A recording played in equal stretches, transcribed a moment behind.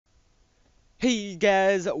Hey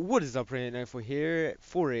guys, what is up? Rain9 here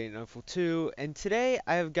for Rain9 and today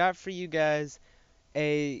I have got for you guys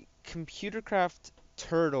a Computercraft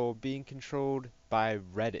turtle being controlled by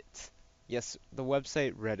Reddit. Yes, the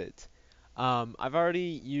website Reddit. I've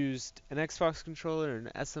already used an Xbox controller,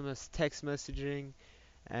 an SMS text messaging,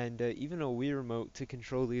 and even a Wii remote to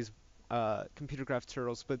control these Computercraft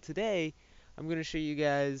turtles, but today I'm going to show you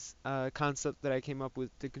guys a concept that I came up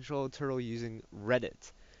with to control a turtle using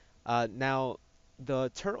Reddit. Now,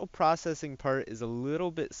 the turtle processing part is a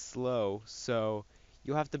little bit slow, so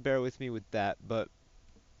you'll have to bear with me with that, but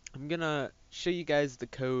I'm gonna show you guys the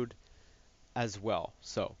code as well.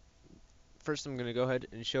 So, first I'm gonna go ahead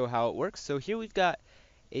and show how it works. So here we've got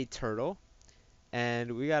a turtle,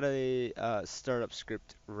 and we got a startup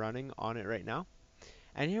script running on it right now.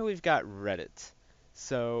 And here we've got Reddit.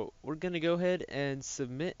 So we're gonna go ahead and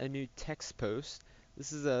submit a new text post.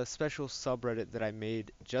 This is a special subreddit that I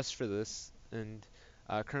made just for this, and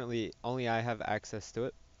currently only I have access to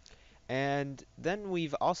it. And then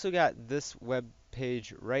we've also got this web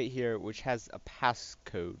page right here, which has a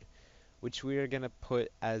passcode, which we are gonna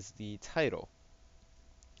put as the title.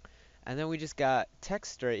 And then we just got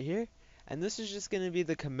text right here, and this is just gonna be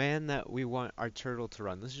the command that we want our turtle to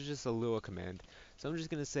run. This is just a Lua command. So I'm just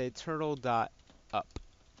gonna say turtle.up,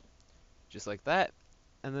 just like that,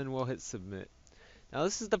 and then we'll hit submit. Now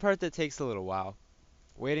this is the part that takes a little while,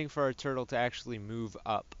 waiting for our turtle to actually move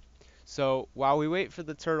up. So while we wait for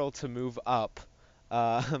the turtle to move up,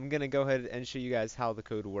 I'm gonna go ahead and show you guys how the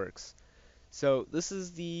code works. So this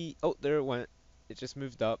is the, oh, there it went. It just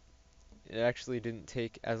moved up. It actually didn't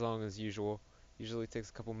take as long as usual. Usually takes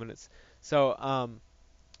a couple minutes. So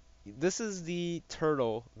this is the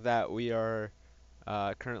turtle that we are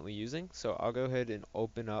currently using. So I'll go ahead and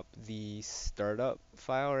open up the startup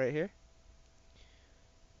file right here.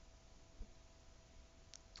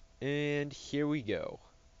 And here we go.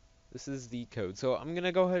 This is the code. So I'm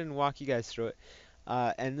gonna go ahead and walk you guys through it.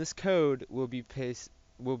 And this code will be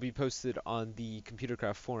posted on the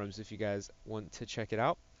Computercraft forums if you guys want to check it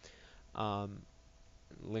out. Um,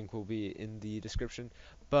 Link will be in the description.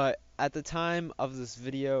 But at the time of this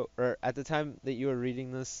video, or at the time that you are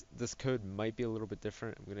reading this, this code might be a little bit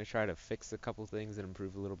different. I'm gonna try to fix a couple things and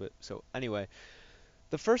improve a little bit. So anyway,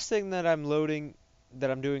 the first thing that I'm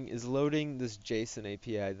doing is loading this JSON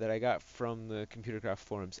API that I got from the Computercraft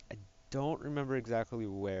forums. I don't remember exactly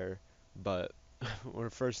where, but we're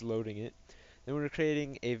first loading it. Then we're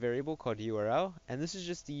creating a variable called URL, and this is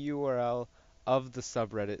just the URL of the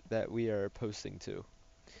subreddit that we are posting to.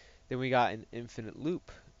 Then we got an infinite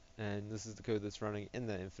loop, and this is the code that's running in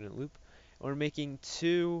the infinite loop. And we're making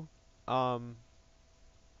two um,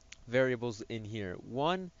 variables in here.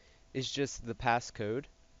 One is just the passcode,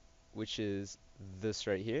 which is this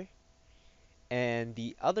right here. And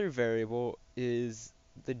the other variable is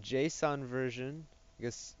the JSON version,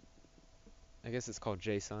 I guess it's called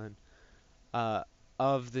JSON, uh,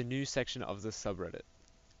 of the new section of the subreddit,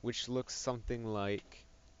 which looks something like,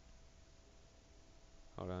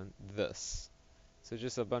 hold on, this. So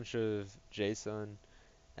just a bunch of JSON,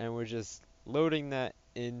 and we're just loading that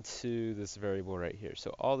into this variable right here.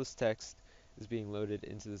 So all this text is being loaded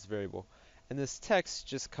into this variable. And this text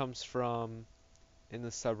just comes from in the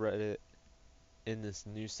subreddit in this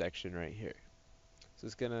new section right here. So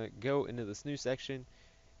it's gonna go into this new section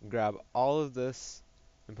and grab all of this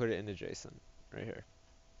and put it into JSON right here.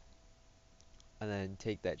 And then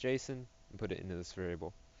take that JSON and put it into this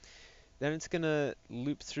variable. Then it's gonna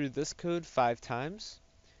loop through this code 5 times.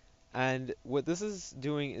 And what this is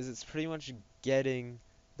doing is it's pretty much getting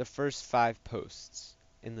the first 5 posts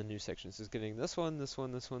in the new section. So it's getting this one, this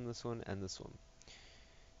one, this one, this one, and this one.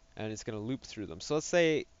 And it's going to loop through them. So let's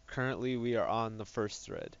say currently we are on the first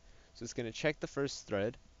thread. So it's going to check the first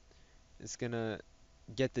thread. It's going to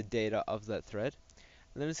get the data of that thread.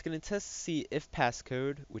 And then it's going to test to see if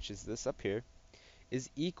passcode, which is this up here, is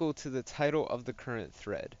equal to the title of the current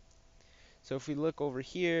thread. So if we look over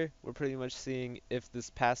here, we're pretty much seeing if this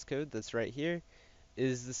passcode that's right here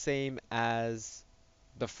is the same as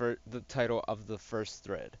the title of the first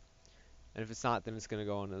thread. And if it's not, then it's going to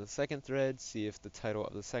go on to the second thread, see if the title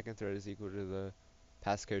of the second thread is equal to the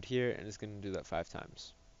passcode here, and it's going to do that 5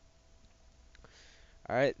 times.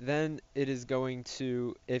 Alright, then it is going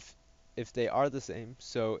to, if they are the same,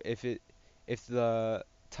 so if the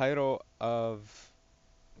title of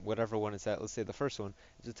whatever one it's at, let's say the first one,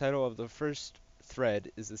 if the title of the first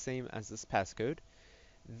thread is the same as this passcode,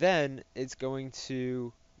 then it's going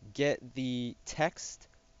to get the text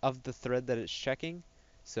of the thread that it's checking.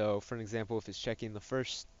 So for an example, if it's checking the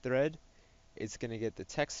first thread, it's going to get the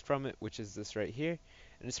text from it, which is this right here,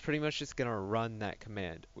 and it's pretty much just gonna run that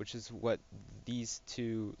command, which is what these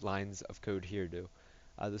two lines of code here do.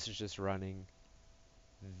 This is just running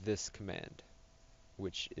this command,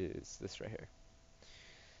 which is this right here.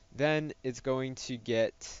 Then it's going to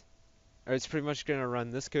get, or it's pretty much gonna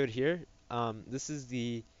run this code here. This is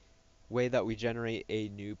the way that we generate a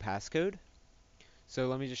new passcode. So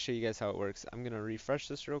let me just show you guys how it works. I'm gonna refresh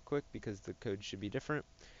this real quick because the code should be different.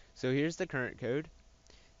 So here's the current code.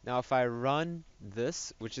 Now if I run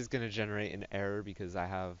this, which is going to generate an error because I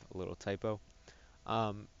have a little typo.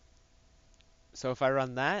 Um, so if I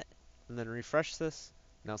run that and then refresh this,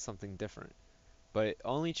 now something different. But it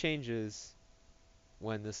only changes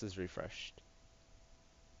when this is refreshed.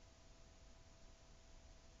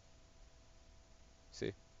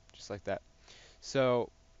 See? Just like that. So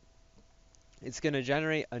it's going to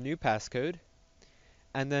generate a new passcode,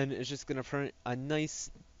 and then it's just going to print a nice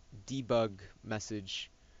debug message.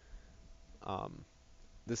 Um,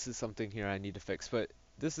 this is something here I need to fix, but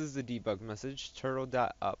this is the debug message,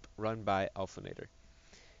 turtle.up run by alphanator.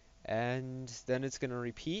 And then it's going to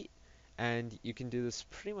repeat, and you can do this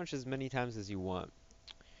pretty much as many times as you want.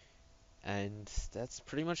 And that's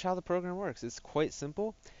pretty much how the program works. It's quite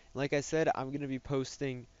simple. Like I said, I'm going to be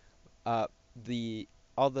posting uh, the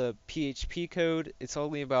all the PHP code. It's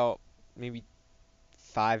only about maybe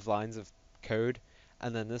 5 lines of code,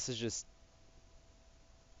 and then this is just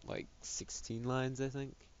like 16 lines, I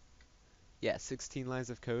think. Yeah, 16 lines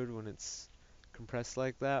of code when it's compressed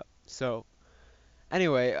like that. So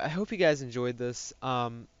anyway, I hope you guys enjoyed this.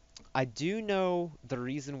 I do know the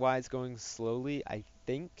reason why it's going slowly. I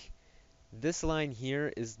think this line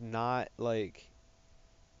here is not like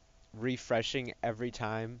refreshing every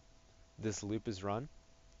time this loop is run.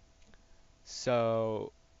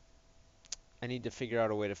 So I need to figure out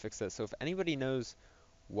a way to fix that. So if anybody knows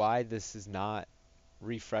why this is not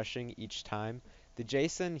refreshing each time, the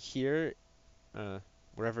JSON here,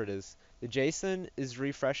 wherever it is, the JSON is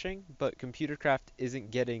refreshing, but Computercraft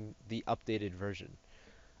isn't getting the updated version.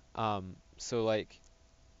 So like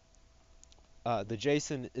the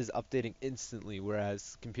JSON is updating instantly,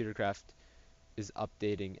 whereas Computercraft is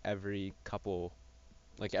updating every couple,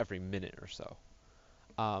 like every minute or so.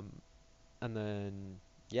 Um, and then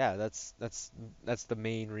yeah, that's the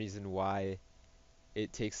main reason why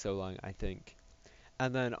it takes so long, I think.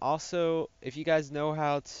 And then also, if you guys know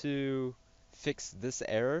how to fix this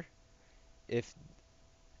error, if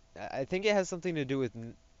I think it has something to do with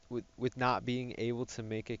with not being able to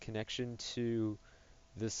make a connection to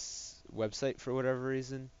this website for whatever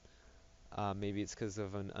reason. Maybe it's because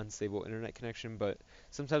of an unstable internet connection, but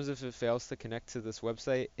sometimes if it fails to connect to this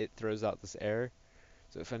website, it throws out this error.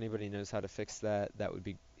 So if anybody knows how to fix that, that would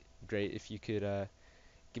be great if you could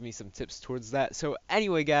give me some tips towards that. So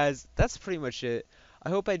anyway, guys, that's pretty much it. I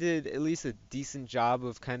hope I did at least a decent job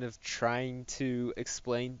of kind of trying to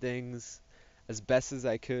explain things as best as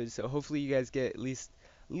I could. So hopefully you guys get at least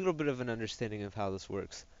a little bit of an understanding of how this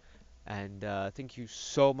works. And thank you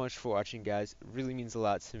so much for watching, guys. It really means a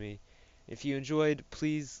lot to me. If you enjoyed,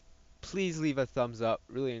 please leave a thumbs up.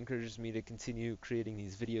 It really encourages me to continue creating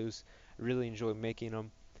these videos. I really enjoy making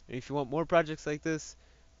them. And if you want more projects like this,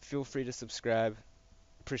 feel free to subscribe.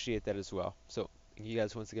 Appreciate that as well. So, thank you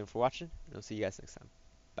guys once again for watching, and I'll see you guys next time.